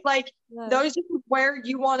 right? Like those are where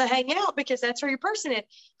you want to hang out because that's where your person is.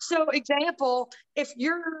 So example, if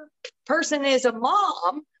your person is a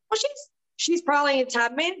mom, well, she's probably in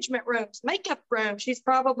time management rooms, makeup rooms. She's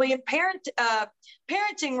probably in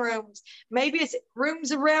parenting rooms. Maybe it's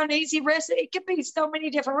rooms around easy rest. It could be so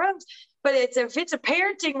many different rooms. But if it's a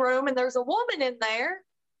parenting room and there's a woman in there,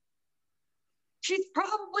 she's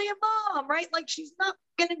probably a mom, right? Like she's not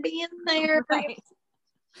going to be in there, right.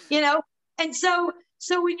 And so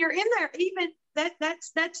when you're in there, even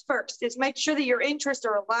that's first, is make sure that your interests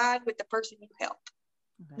are aligned with the person you help.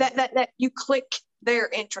 Okay. That you click their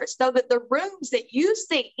interests, so that the rooms that you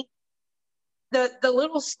see, the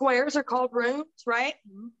little squares are called rooms, right?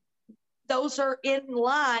 Mm-hmm. Those are in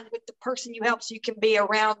line with the person you help, so you can be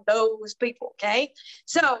around those people. Okay.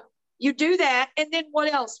 So you do that. And then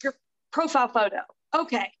what else? Your profile photo.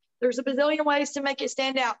 Okay. There's a bazillion ways to make it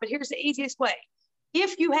stand out, but here's the easiest way.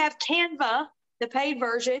 If you have Canva, the paid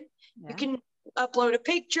version, you can upload a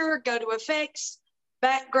picture, go to effects,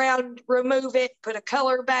 background, remove it, put a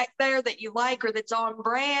color back there that you like or that's on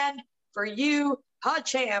brand for you.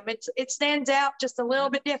 HotCham, it stands out just a little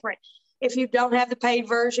bit different. If you don't have the paid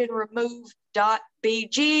version, remove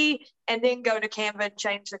 .bg and then go to Canva and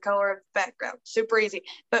change the color of the background. Super easy.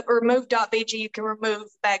 But remove .bg, you can remove the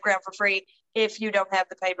background for free if you don't have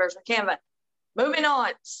the paid version of Canva. Moving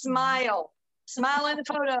on, smile. Smile in the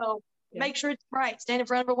photo. Make sure it's bright. Stand in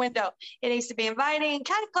front of a window. It needs to be inviting,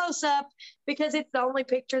 kind of close up, because it's the only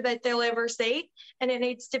picture that they'll ever see. And it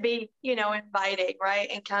needs to be, inviting, right?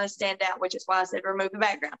 And kind of stand out, which is why I said remove the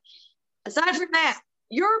background. Aside from that,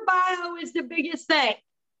 your bio is the biggest thing.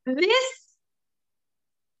 You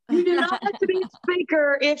do not have to be a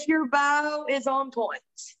speaker if your bio is on point.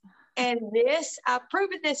 And I've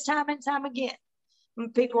proven this time and time again.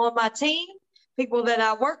 People on my team, people that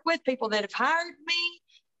I work with, people that have hired me,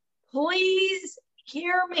 please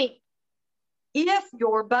hear me. If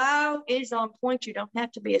your bio is on point, you don't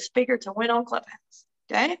have to be a speaker to win on Clubhouse.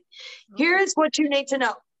 Okay? Here's what you need to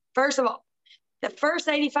know. First of all, the first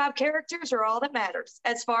 85 characters are all that matters,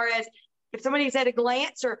 as far as if somebody's at a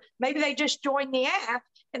glance, or maybe they just joined the app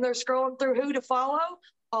and they're scrolling through who to follow,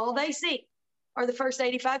 all they see are the first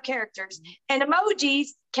 85 characters. And emojis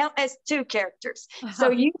count as 2 characters. So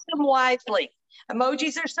use them wisely.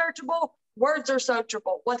 Emojis are searchable. Words are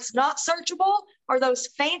searchable. What's not searchable are those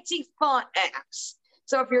fancy font apps.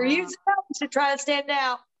 So if you're using those to try to stand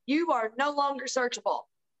out, you are no longer searchable.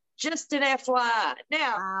 Just an FYI.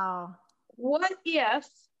 Now, what if,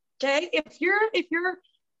 okay, if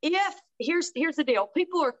here's the deal.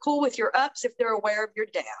 People are cool with your ups if they're aware of your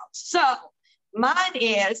downs. So mine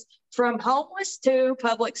is from homeless to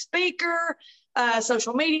public speaker,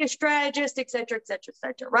 social media strategist, et cetera,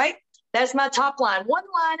 right? That's my top line. One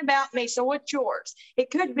line about me. So what's yours? It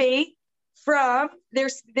could be from,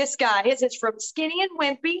 there's this guy, it's from skinny and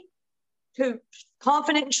wimpy to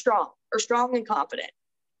confident and strong, or strong and confident,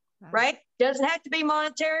 right? Doesn't have to be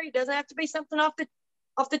monetary. Doesn't have to be something off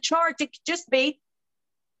the chart. It could just be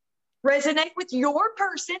resonate with your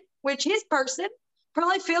person, which his person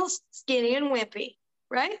probably feels skinny and wimpy,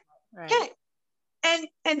 right? Okay.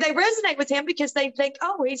 And they resonate with him because they think,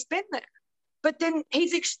 oh, he's been there. But then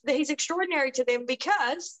he's extraordinary to them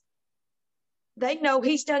because they know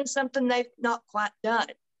he's done something they've not quite done,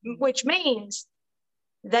 which means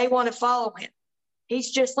they want to follow him.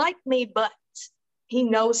 He's just like me, but he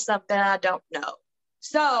knows something I don't know.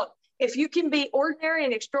 So if you can be ordinary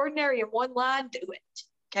and extraordinary in one line, do it.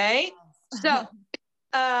 Okay. So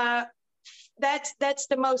that's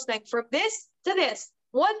the most thing. From this to this,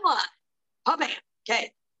 one line. Oh man.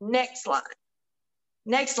 Okay. Next line.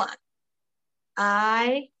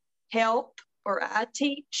 I help or I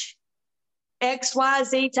teach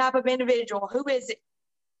XYZ type of individual. Who is it?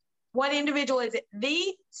 What individual is it?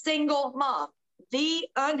 The single mom, the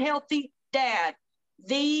unhealthy dad,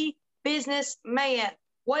 the businessman.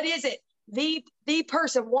 What is it? The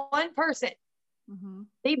person, one person,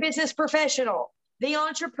 the business professional, the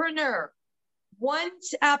entrepreneur, one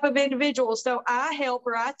type of individual. So I help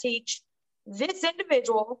or I teach this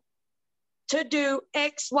individual to do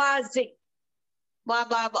XYZ, blah,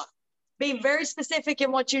 blah, blah. Be very specific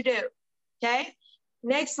in what you do. Okay.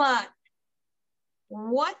 Next line.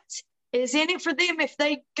 What is in it for them if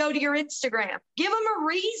they go to your Instagram? Give them a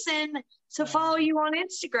reason to follow you on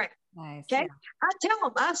Instagram. Nice. Okay. Yeah. I tell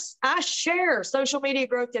them, I share social media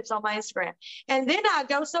growth tips on my Instagram. And then I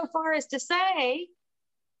go so far as to say,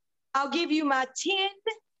 I'll give you my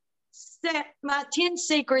 10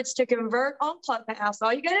 secrets to convert on Clubhouse.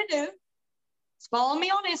 All you got to do is follow me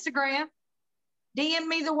on Instagram, DM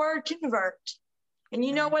me the word convert. And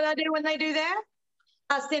you know what I do when they do that?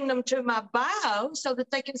 I send them to my bio so that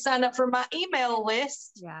they can sign up for my email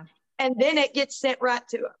list. Yeah. And then it gets sent right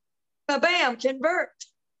to them. Bam, convert.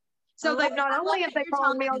 So they've not only have they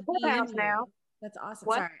followed me on Clubhouse now. That's awesome.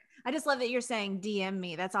 What? Sorry. I just love that you're saying DM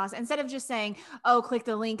me. That's awesome. Instead of just saying, oh, click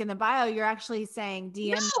the link in the bio, you're actually saying DM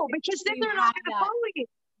me. No, because then they're not going to follow you.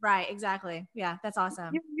 Right, exactly. Yeah, that's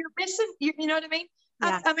awesome. You're missing, you know what I mean?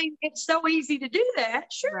 Yeah. I mean, it's so easy to do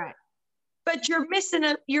that, sure. Right. But you're missing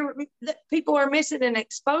people are missing an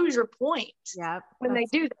exposure point when they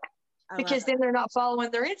do that. Because then they're not following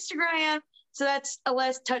their Instagram. So that's a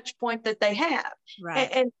less touch point that they have. Right.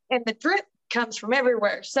 And the drip comes from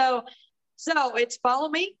everywhere. So it's follow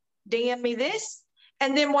me, DM me this.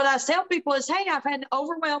 And then what I tell people is, hey, I've had an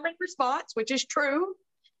overwhelming response, which is true.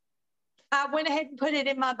 I went ahead and put it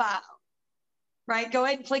in my bio, right? Go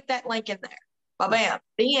ahead and click that link in there. Bam,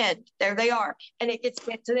 the end. There they are. And it gets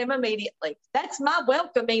sent to them immediately. That's my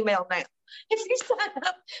welcome email now. If you sign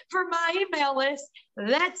up for my email list,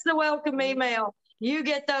 that's the welcome email. You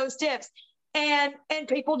get those tips. And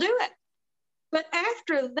people do it. But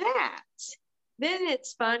after that, then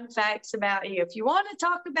it's fun facts about you. If you want to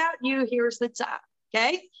talk about you, here's the time.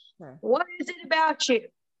 Okay. Sure. What is it about you?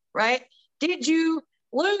 Right? Did you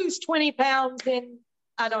lose 20 pounds in,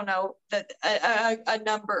 I don't know, a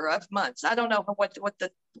number of months? I don't know what it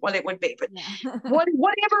would be, but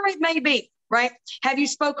whatever it may be, right? Have you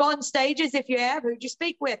spoke on stages? If you have, who'd you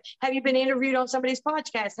speak with? Have you been interviewed on somebody's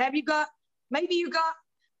podcast? Maybe you got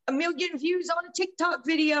 1 million views on a TikTok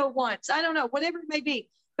video once. I don't know, whatever it may be.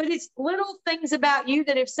 But it's little things about you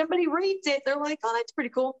that if somebody reads it, they're like, oh, that's pretty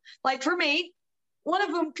cool. Like for me, one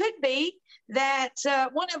of them could be that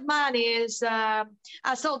one of mine is I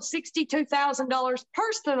sold $62,000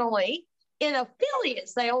 personally in affiliate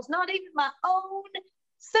sales, not even my own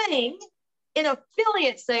thing, in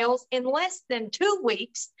affiliate sales in less than 2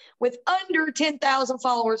 weeks with under 10,000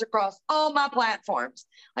 followers across all my platforms.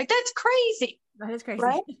 Like, that's crazy. That is crazy.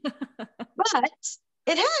 Right? But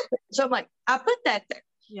it happened. So I'm like, I put that there.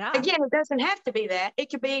 Yeah. Again, it doesn't have to be that. It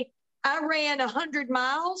could be, I ran 100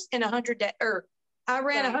 miles in 100 days, or I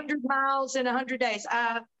ran 100 miles in 100 days.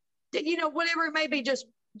 Whatever it may be, just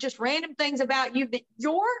random things about you that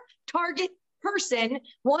your target person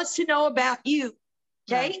wants to know about you.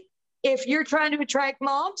 Okay. Right. If you're trying to attract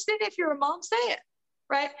moms, then if you're a mom, say it.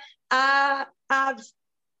 Right. I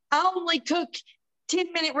only cook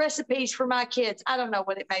 10-minute recipes for my kids. I don't know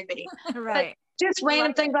what it may be. Right. But just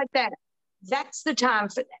random things like that. That's the time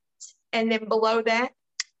for that. And then below that,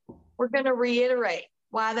 we're going to reiterate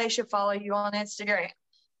why they should follow you on Instagram,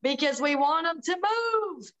 because we want them to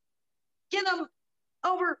move. Get them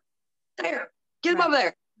over there. Get them over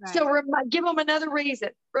there. Right. So give them another reason.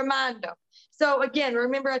 Remind them. So again,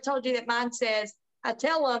 remember I told you that mine says, I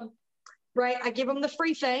tell them, right, I give them the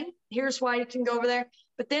free thing. Here's why you can go over there.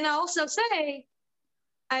 But then I also say,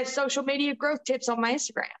 I have social media growth tips on my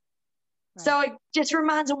Instagram. Right. So it just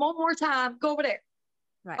reminds them one more time, go over there.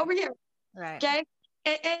 Right. Over here. Right. Okay.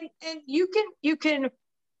 And you can,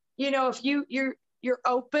 if you're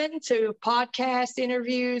open to podcast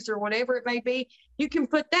interviews or whatever it may be, you can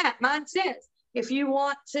put that. Mine says, if you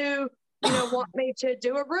want to, want me to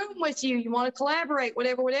do a room with you, you want to collaborate,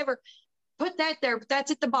 whatever, put that there. But that's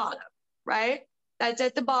at the bottom, right? That's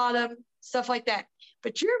at the bottom, stuff like that.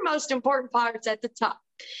 But your most important part's at the top.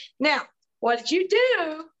 Now, what did you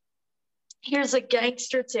do? Here's a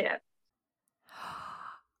gangster tip.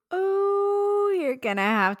 Oh, you're going to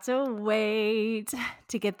have to wait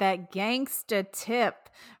to get that gangster tip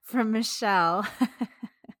from Michelle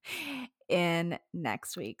in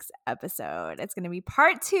next week's episode. It's going to be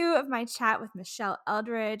part 2 of my chat with Michelle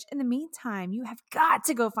Eldridge. In the meantime, you have got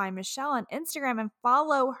to go find Michelle on Instagram and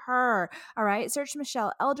follow her. All right. Search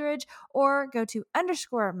Michelle Eldridge or go to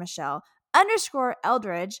 _Michelle_Eldridge_.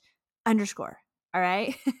 All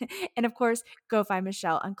right. And of course, go find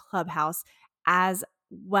Michelle on Clubhouse as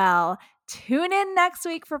well. Tune in next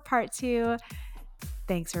week for part 2.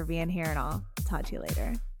 Thanks for being here, and I'll talk to you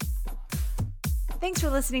later. Thanks for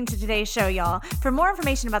listening to today's show, y'all. For more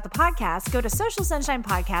information about the podcast, go to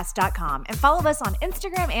socialsunshinepodcast.com and follow us on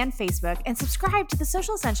Instagram and Facebook, and subscribe to the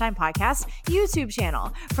Social Sunshine Podcast YouTube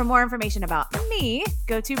channel. For more information about me,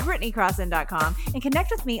 go to BrittanyCrossan.com and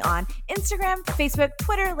connect with me on Instagram, Facebook,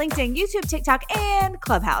 Twitter, LinkedIn, YouTube, TikTok, and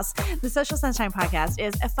Clubhouse. The Social Sunshine Podcast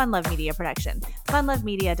is a Fun Love Media production.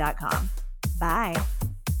 funlovemedia.com. Bye.